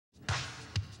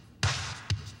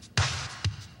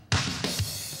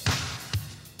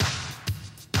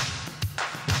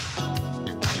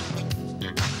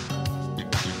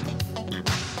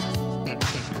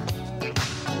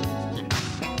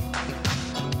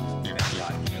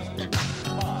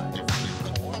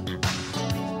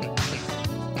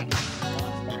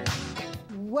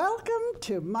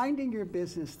to Minding Your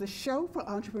Business, the show for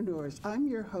entrepreneurs. I'm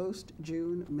your host,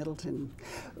 June Middleton.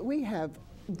 We have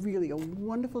really a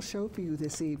wonderful show for you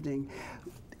this evening.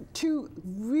 Two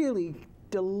really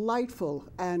delightful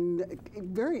and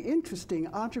very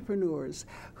interesting entrepreneurs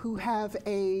who have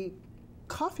a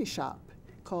coffee shop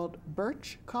called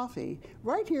Birch Coffee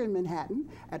right here in Manhattan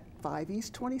at 5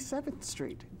 East 27th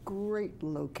Street. Great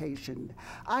location.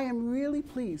 I am really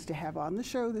pleased to have on the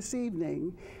show this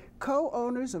evening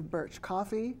co-owners of Birch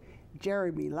Coffee,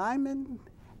 Jeremy Lyman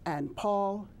and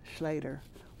Paul Schlater.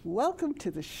 Welcome to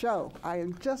the show. I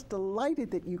am just delighted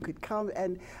that you could come,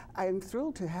 and I am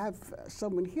thrilled to have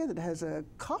someone here that has a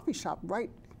coffee shop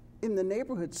right in the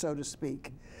neighborhood, so to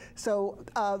speak. So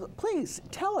please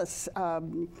tell us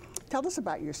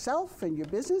about yourself and your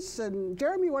business. And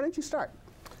Jeremy, why don't you start?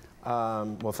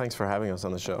 Well, thanks for having us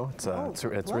on the show. It's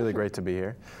really great to be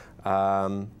here.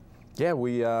 Yeah,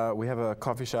 we have a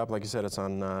coffee shop, like you said. It's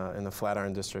on in the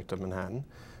Flatiron district of Manhattan,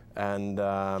 and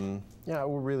yeah,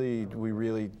 we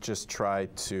really just try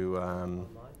to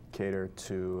cater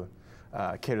to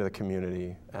the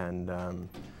community and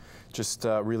just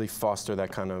really foster that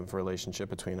kind of relationship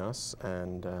between us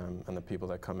and the people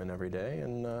that come in every day.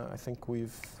 And I think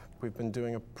we've been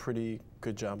doing a pretty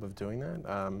good job of doing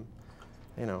that.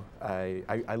 You know,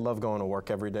 I love going to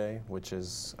work every day, which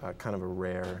is kind of a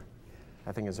rare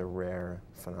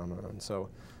phenomenon. So,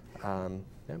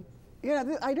 yeah.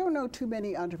 Yeah, I don't know too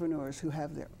many entrepreneurs who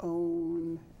have their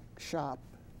own shop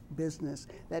business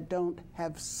that don't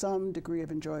have some degree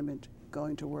of enjoyment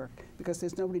going to work, because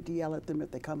there's nobody to yell at them if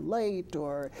they come late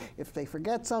or if they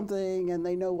forget something, and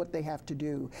they know what they have to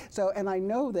do. So, and I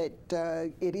know that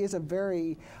it is a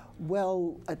very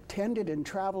well attended and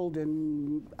traveled,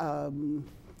 and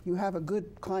you have a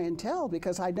good clientele,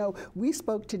 because I know we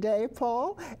spoke today,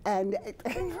 Paul, and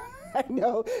I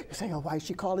know you're saying, oh, why is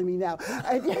she calling me now?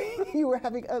 And you were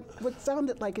having what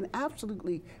sounded like an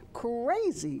absolutely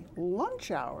crazy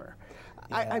lunch hour.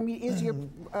 Yeah. I mean, is your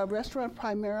restaurant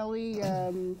primarily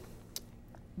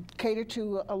catered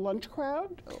to a lunch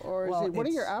crowd, or is it, what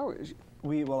are your hours?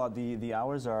 The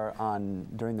hours are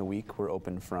during the week. We're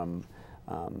open from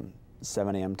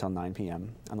 7 a.m. till 9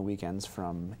 p.m. On the weekends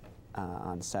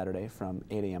on Saturday from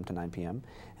 8 a.m. to 9 p.m.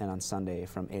 and on Sunday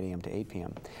from 8 a.m. to 8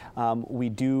 p.m. We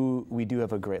do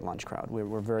have a great lunch crowd.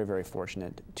 We're very, very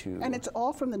fortunate to. And it's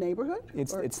all from the neighborhood?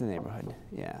 It's the neighborhood.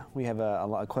 Yeah, we have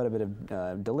quite a bit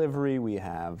of delivery. We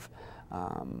have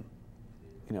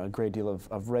you know, a great deal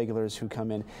of regulars who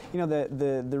come in. You know,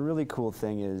 the really cool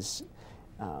thing is,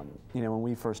 you know, when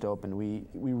we first opened,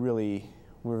 we're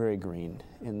very green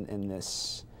in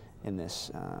this. You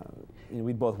know,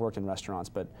 we both worked in restaurants,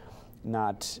 but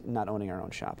not owning our own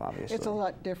shop, obviously. It's a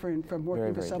lot different from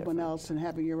working for someone else and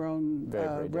having your own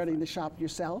running the shop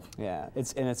yourself. Yeah,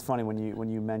 it's funny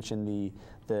when you mention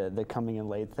the coming in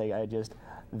late thing.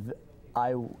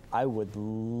 I would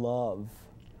love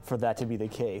for that to be the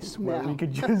case, where we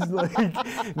could just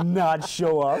like not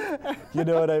show up. You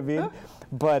know what I mean?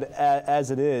 But as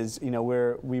it is, you know,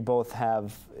 we're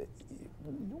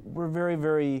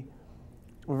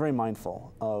very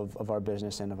mindful of our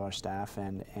business and of our staff,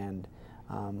 and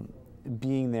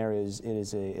being there is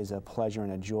a pleasure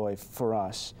and a joy for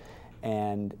us.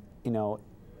 And you know,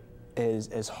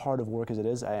 as hard of work as it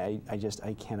is, I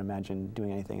can't imagine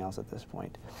doing anything else at this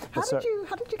point. How did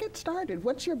you get started?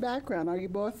 What's your background? Are you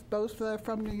both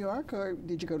from New York, or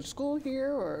did you go to school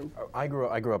here? Or I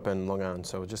grew up in Long Island,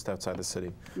 so just outside the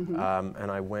city. Mm-hmm.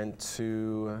 And I went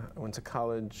to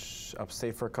college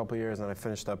upstate for a couple of years, and I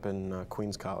finished up in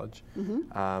Queens College.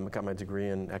 Mm-hmm. Got my degree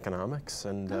in economics,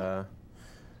 and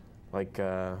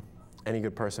any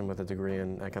good person with a degree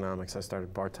in economics, I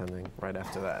started bartending right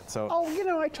after that. So. Oh, you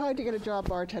know, I tried to get a job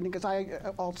bartending because I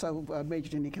also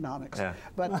majored in economics, yeah.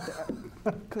 But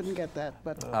couldn't get that.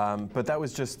 But that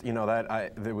was just, you know,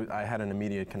 I had an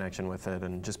immediate connection with it,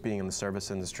 and just being in the service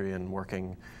industry and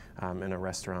working in a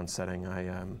restaurant setting,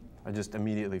 I just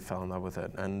immediately fell in love with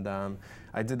it. And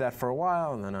I did that for a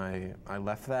while, and then I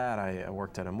left that. I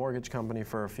worked at a mortgage company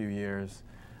for a few years.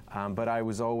 But I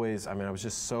was always, I was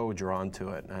just so drawn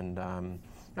to it. And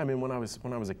when I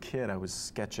was a kid, I was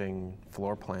sketching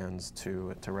floor plans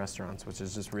to restaurants, which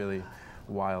is just really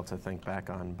wild to think back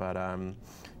on. But I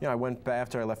went back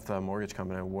after I left the mortgage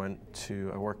company. I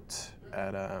worked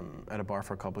at a bar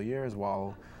for a couple of years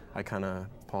while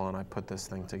Paul and I put this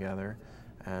thing together.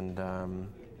 And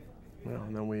Yeah,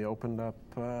 and then we opened up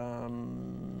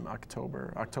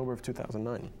October of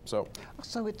 2009. So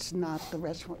it's not the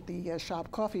restaurant, the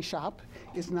coffee shop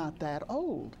is not that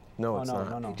old. No, it's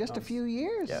not. No. Just a few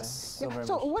years. Yes. Yeah.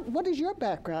 So what is your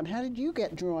background? How did you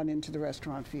get drawn into the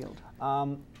restaurant field?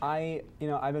 I've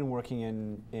been working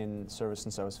in service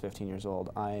since I was 15 years old.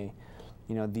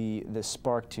 The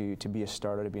spark to be a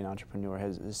starter, to be an entrepreneur,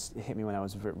 has hit me when I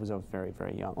was very,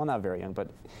 very young. Well, not very young, but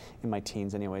in my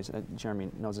teens, anyways.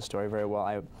 Jeremy knows the story very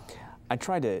well. I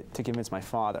tried to convince my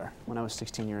father when I was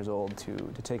 16 years old to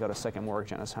take out a second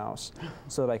mortgage on his house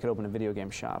so that I could open a video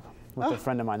game shop with a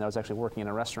friend of mine that I was actually working in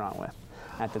a restaurant with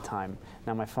at the time.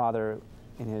 Now, my father,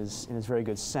 in his very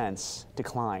good sense,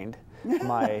 declined.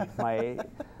 I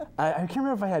can't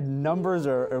remember if I had numbers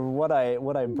or what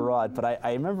I brought, but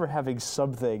I remember having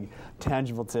something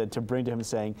tangible to bring to him,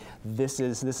 saying, "This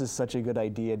is such a good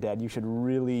idea, Dad. You should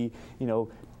really,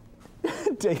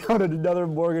 take out another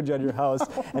mortgage on your house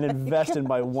and invest in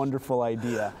my wonderful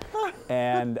idea."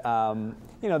 And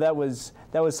that was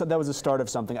the start of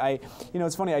something.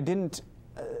 It's funny. I didn't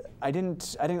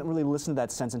really listen to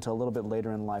that sense until a little bit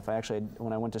later in life.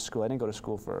 When I went to school, I didn't go to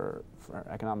school for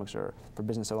economics or for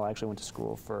business at all. I actually went to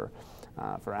school for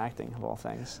acting, of all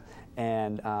things.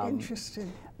 And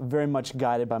interesting. Very much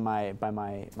guided by my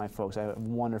folks. I have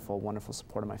wonderful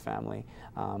support of my family.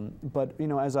 But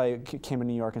as I came to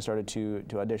New York and started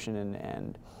to audition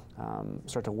and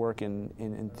start to work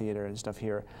in theater and stuff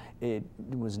here, it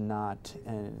did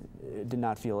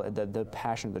not feel the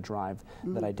passion, the drive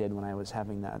that I did when I was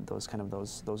having those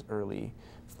early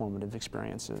formative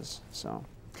experiences. So.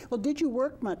 Well, did you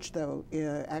work much though,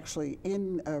 actually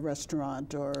in a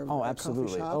restaurant or a coffee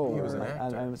shop? Oh, he was an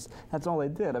actor. That's all I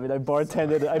did. I mean, I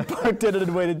bartended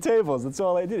and waited tables. That's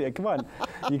all I did. Yeah, come on,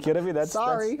 you kidding me? That's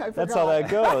how that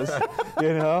goes.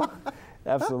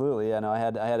 Absolutely. Yeah. No, I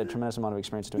had a tremendous amount of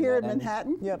experience doing here that. Here in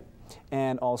Manhattan. Yep.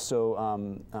 And also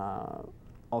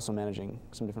managing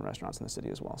some different restaurants in the city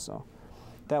as well. So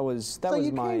that was my. So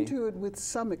you came to it with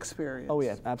some experience. Oh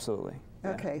yeah, absolutely.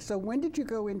 Okay. Yeah. So when did you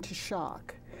go into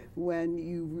shock? When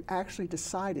you actually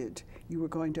decided you were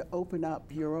going to open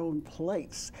up your own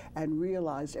place and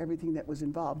realized everything that was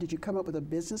involved? Did you come up with a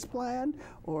business plan,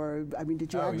 or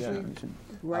did you actually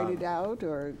write it out,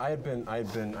 or?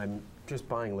 I'm just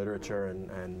buying literature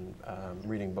and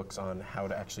reading books on how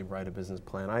to actually write a business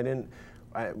plan.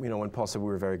 When Paul said we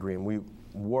were very green, we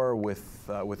were with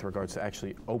regards to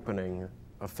actually opening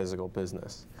a physical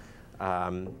business,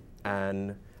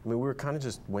 and. We were kind of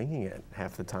just winging it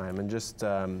half the time and just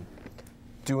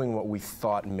doing what we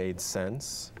thought made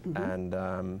sense.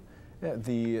 Mm-hmm. And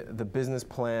the business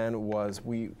plan was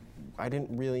I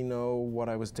didn't really know what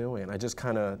I was doing. I just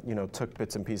kind of took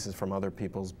bits and pieces from other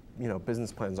people's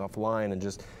business plans offline and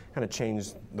just kind of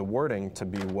changed the wording to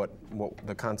be what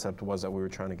the concept was that we were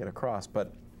trying to get across.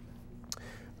 But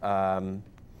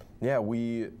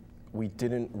we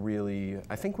didn't really.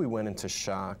 I think we went into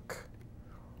shock.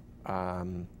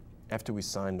 After we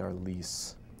signed our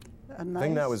lease. A nice I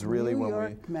think that was really New when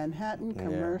York, Manhattan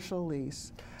commercial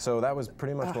lease. So that was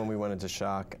pretty much when we went into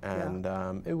shock, and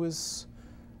it was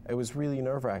really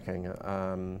nerve-wracking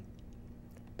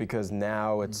because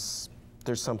now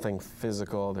there's something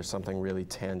physical, there's something really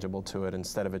tangible to it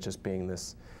instead of it just being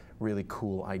this really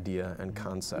cool idea and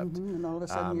concept. Mm-hmm. And all of a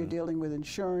sudden you're dealing with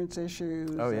insurance issues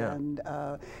and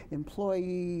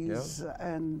employees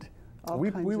and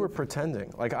we were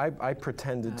pretending. Like I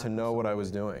pretended to know what I was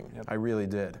doing. Yep. I really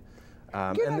did.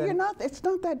 It's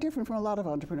not that different from a lot of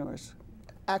entrepreneurs.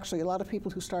 Actually, a lot of people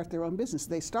who start their own business,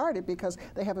 they start it because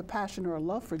they have a passion or a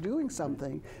love for doing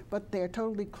something, but they're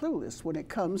totally clueless when it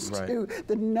comes to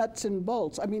the nuts and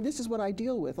bolts. This is what I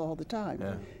deal with all the time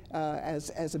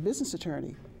as a business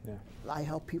attorney. Yeah. I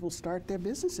help people start their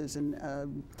businesses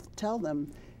and tell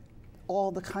them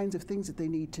all the kinds of things that they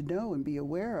need to know and be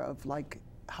aware of, like,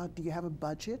 how do you have a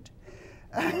budget?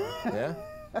 Yeah.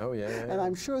 Oh, yeah. And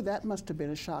I'm sure that must have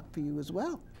been a shock for you as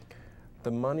well.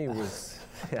 The money was,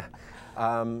 it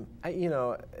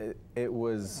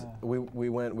was.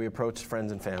 We approached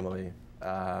friends and family.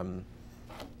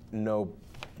 No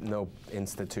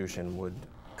institution would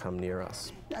come near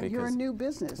us. You're a new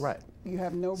business, right? You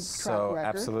have no track record.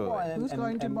 Absolutely. Well, who's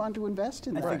going to want to invest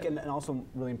in that? I think, and also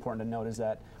really important to note is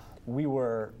that we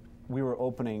were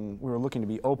looking to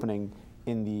be opening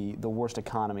in the worst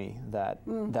economy that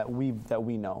we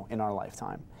know in our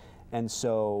lifetime, and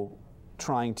so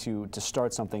trying to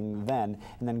start something then,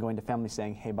 and then going to family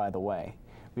saying, hey, by the way,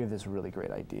 we have this really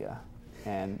great idea,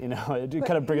 and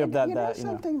kind of bring up that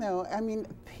something though.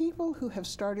 People who have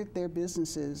started their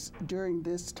businesses during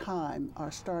this time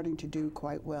are starting to do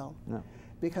quite well. No.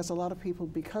 because a lot of people,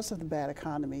 because of the bad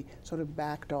economy, sort of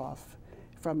backed off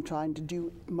from trying to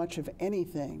do much of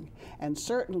anything, and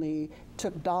certainly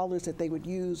took dollars that they would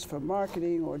use for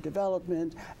marketing or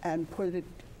development and put it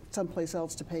someplace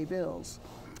else to pay bills.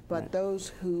 But Right. those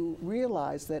who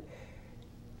realize that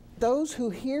those who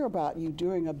hear about you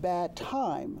during a bad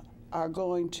time are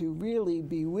going to really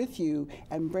be with you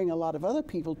and bring a lot of other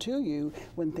people to you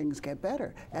when things get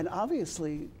better. And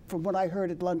obviously, from what I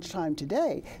heard at lunchtime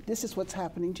today, this is what's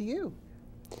happening to you.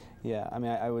 Yeah, I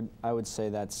mean, I would say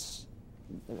that's,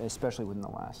 especially within the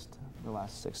last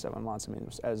 6-7 months. I mean,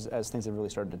 as things have really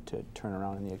started to turn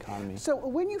around in the economy. So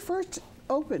when you first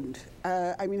opened,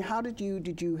 I mean, how did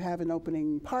you have an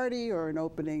opening party or an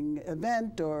opening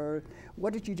event, or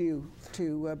what did you do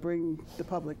to bring the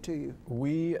public to you?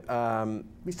 We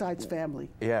Besides family.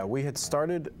 Yeah, we had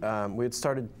started a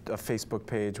Facebook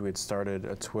page. We had started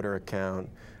a Twitter account.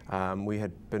 We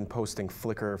had been posting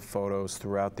Flickr photos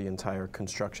throughout the entire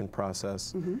construction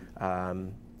process. Mm-hmm.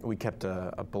 We kept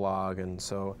a blog, and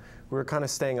so we were kind of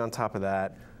staying on top of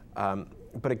that.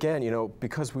 But again, you know,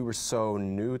 because we were so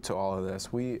new to all of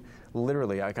this, we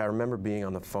literally, like, I remember being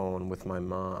on the phone with my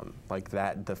mom, like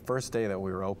the first day that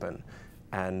we were open,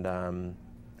 and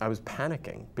I was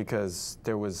panicking because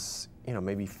there was, you know,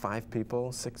 maybe 5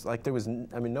 people, 6, like there was,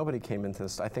 I mean, nobody came into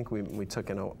this. I think we took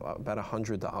in about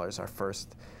 $100 our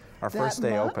first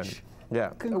day open.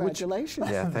 Yeah. Congratulations.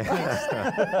 Yeah, thanks.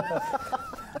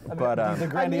 But the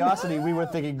grandiosity, we were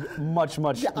thinking much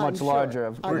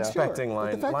larger. We're expecting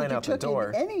line the fact out that you the door.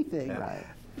 In anything. Yeah.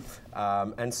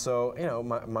 Right. And so, you know,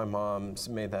 my mom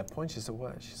made that point. She said,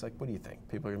 "What?" She's like, "What do you think?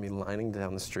 People are gonna be lining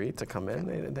down the street to come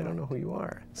in? They don't know who you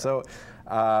are." So,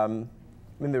 I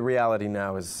mean, the reality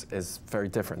now is very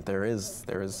different. There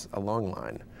is a long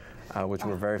line, which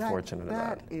we're very fortunate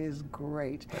about. That is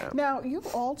great. Yeah. Now, you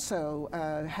also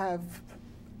have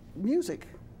music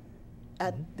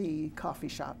at the coffee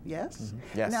shop, yes?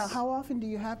 Mm-hmm. Yes. Now, how often do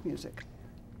you have music?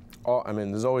 I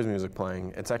mean, there's always music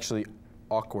playing. It's actually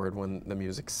awkward when the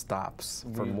music stops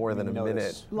for more than a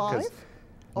minute. Live?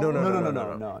 No.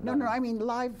 No, I mean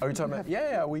live. Are you talking about?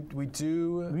 Yeah, we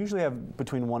do. We usually have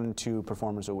between 1 and 2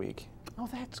 performers a week. Oh,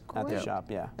 that's great. At the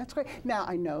shop, yeah. That's great. Now,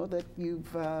 I know that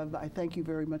you've, I thank you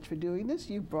very much for doing this.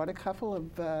 You've brought a couple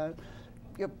of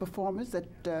your performers that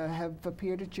have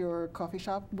appeared at your coffee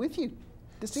shop with you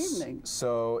this evening.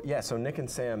 So Nick and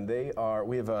Sam,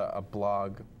 we have a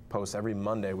blog post. Every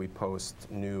Monday we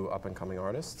post new up-and-coming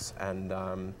artists, and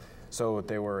so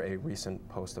they were a recent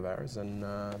post of ours, and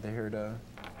they're here to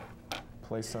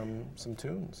play some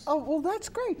tunes. Oh, well, that's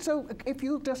great. So if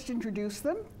you'll just introduce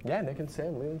them. Yeah, Nick and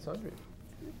Sam, Leland Sundry.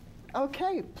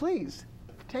 Okay, please,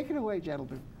 take it away,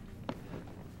 gentlemen.